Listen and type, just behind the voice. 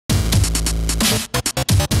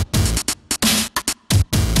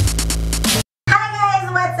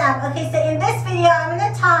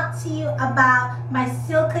you about my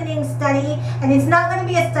Silkening study, and it's not going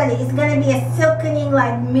to be a study, it's going to be a Silkening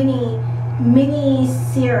like mini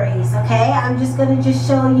series. Okay, I'm just going to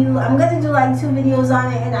show you. I'm going to do like 2 videos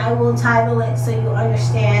on it, and I will title it so you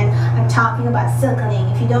understand I'm talking about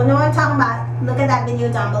Silkening. If you don't know what I'm talking about, look at that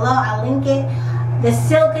video down below. I'll link it. The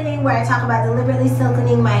Silkening, where I talk about deliberately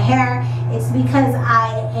silkening my hair, it's because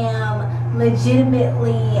I am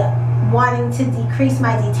legitimately wanting to decrease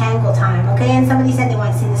my detangle time. Okay, and somebody said they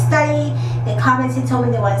want to see the study. They commented, told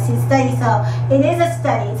me they want to see the study. So it is a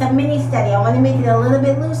study. It's a mini study. I want to make it a little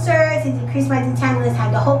bit looser to decrease my detangling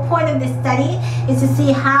time. The whole point of this study is to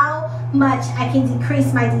see how much I can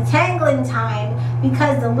decrease my detangling time,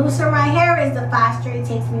 because the looser my hair is, the faster it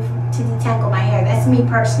takes me to detangle my hair. That's me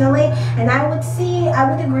personally, and I would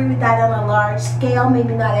agree with that on a large scale.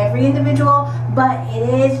 Maybe not every individual, but it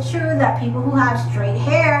is true that people who have straight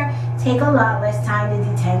hair take a lot less time to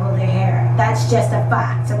detangle their hair. That's just a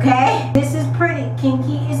fact, okay? This is pretty.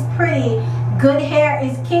 Kinky is pretty. Good hair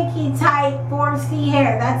is kinky, tight, form C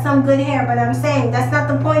hair. That's some good hair, but I'm saying that's not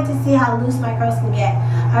the point to see how loose my curls can get.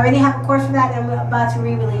 I already have a course for that, and I'm about to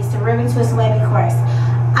re-release the Ribbon Twist Webby course.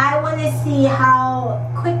 I want to see how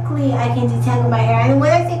quickly I can detangle my hair. And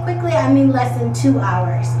when I say quickly, I mean less than 2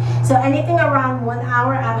 hours. So anything around 1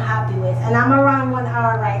 hour, I'm happy with. And I'm around 1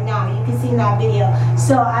 hour right now. You can see in that video.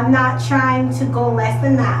 So I'm not trying to go less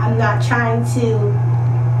than that. I'm not trying to,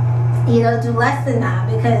 you know, do less than that,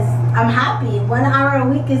 because I'm happy. 1 hour a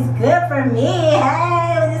week is good for me.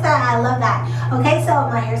 Hey, what is that? I love that. Okay, so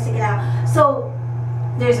my hair's sticking out. So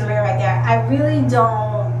there's a mirror right there. I really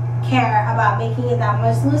don't care about making it that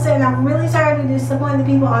much looser, and I'm really sorry to disappoint the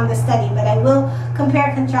people on the study, but I will compare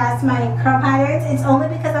and contrast my curl patterns. It's only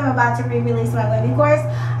because I'm about to re-release my Webby course.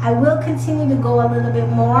 I will continue to go a little bit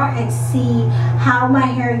more and see how my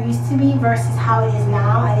hair used to be versus how it is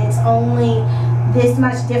now, and it's only this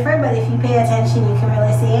much different, but if you pay attention you can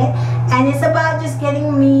really see it. And it's about just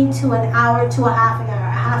getting me to an hour to a half an hour.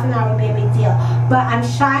 A half an hour would be a big deal, but I'm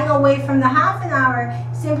shying away from the half an hour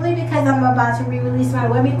simply because I'm about to re-release my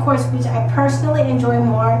Webby course, which I personally enjoy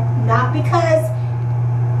more. Not because,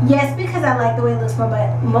 yes, because I like the way it looks more,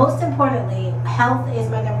 but most importantly, health is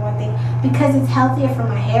my #1 thing, because it's healthier for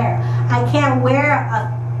my hair. I can't wear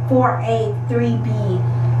a 4A, 3B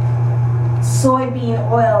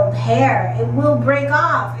soybean oiled hair. It will break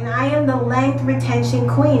off, and I am the length retention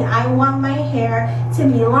queen. I want my hair to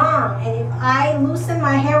be long, and if I loosen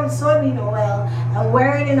my hair with soybean oil and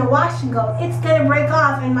wear it in a wash and go, it's gonna break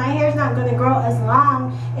off, and my hair's not gonna grow as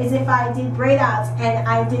long as if I did braid outs and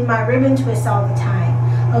I did my ribbon twists all the time.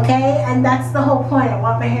 Okay, and that's the whole point. I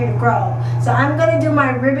want my hair to grow. So I'm gonna do my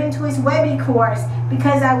ribbon twist Webby course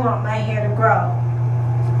because I want my hair to grow.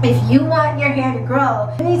 If you want your hair to grow,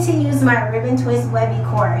 you need to use my Ribbon Twist Webby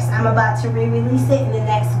course. I'm about to re-release it in the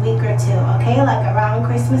next week or 2, okay? Like around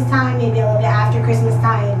Christmas time, maybe a little bit after Christmas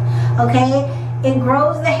time, okay? It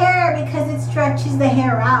grows the hair because it stretches the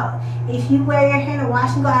hair out. If you wear your hair in a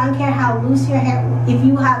wash and go, I don't care how loose your hair, if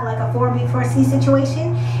you have like a 4B, 4C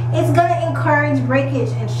situation, it's gonna encourage breakage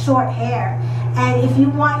and short hair. And if you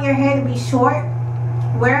want your hair to be short,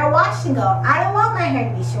 wear a wash and go. I don't want my hair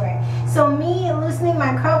to be short. So me loosening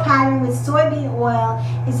my curl pattern with soybean oil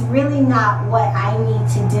is really not what I need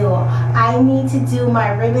to do. I need to do my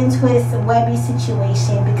ribbon twist Webby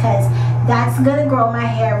situation, because that's gonna grow my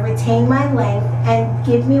hair, retain my length, and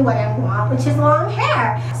give me what I want, which is long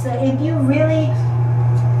hair. So if you really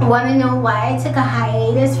want to know why I took a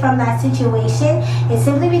hiatus from that situation, it's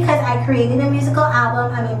simply because I created a musical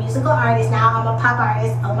album. I'm a musical artist now. I'm a pop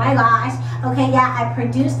artist. Oh my gosh. Okay, yeah, I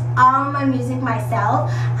produced all my music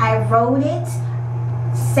myself. I wrote it,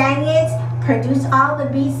 sang it, produced all the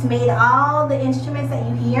beats, made all the instruments that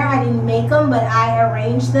you hear. I didn't make them, but I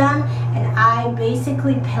arranged them, and I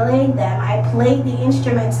basically played them. I played the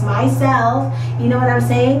instruments myself. You know what I'm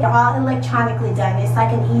saying? They're all electronically done. It's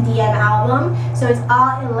like an EDM album. So it's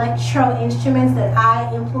all electro instruments that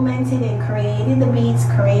I implemented and created the beats,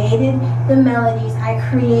 created the melodies. I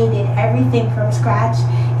created everything from scratch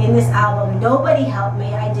in this album. Nobody helped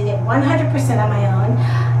me. I did it 100% on my own.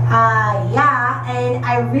 Yeah, and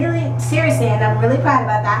I really, seriously, and I'm really proud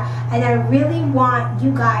about that, and I really want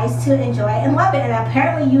you guys to enjoy it and love it, and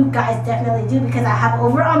apparently you guys definitely do, because I have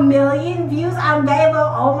over 1 million views on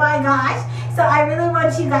Vevo. Oh my gosh. So I really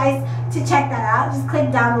want you guys to check that out. Just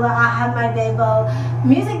click down below. I have my Vevo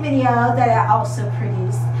music video that I also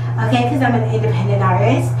produced, okay, because I'm an independent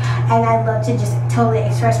artist, and I love to just totally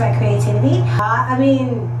express my creativity. I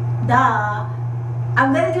mean, duh.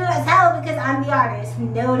 I'm gonna do it myself because I'm the artist,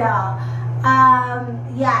 no doubt.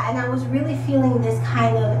 Yeah, and I was really feeling this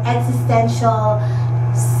kind of existential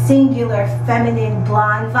singular feminine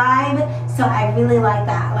blonde vibe. So I really like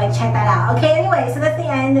that. Like, check that out. Okay, anyway, so that's the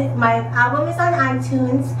end. My album is on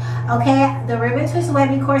iTunes. Okay, the Ribbon Twist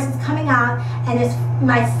Webby course is coming out, and it's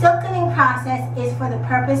my silkening process is for the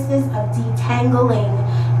purposes of detangling,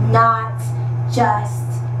 not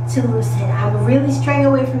just to loosen. I'm really straying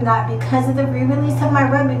away from that because of the re-release of my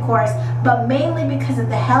Webby course, but mainly because of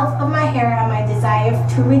the health of my hair and my desire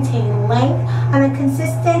to retain length on a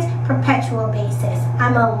consistent, perpetual basis.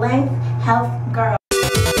 I'm a length health girl.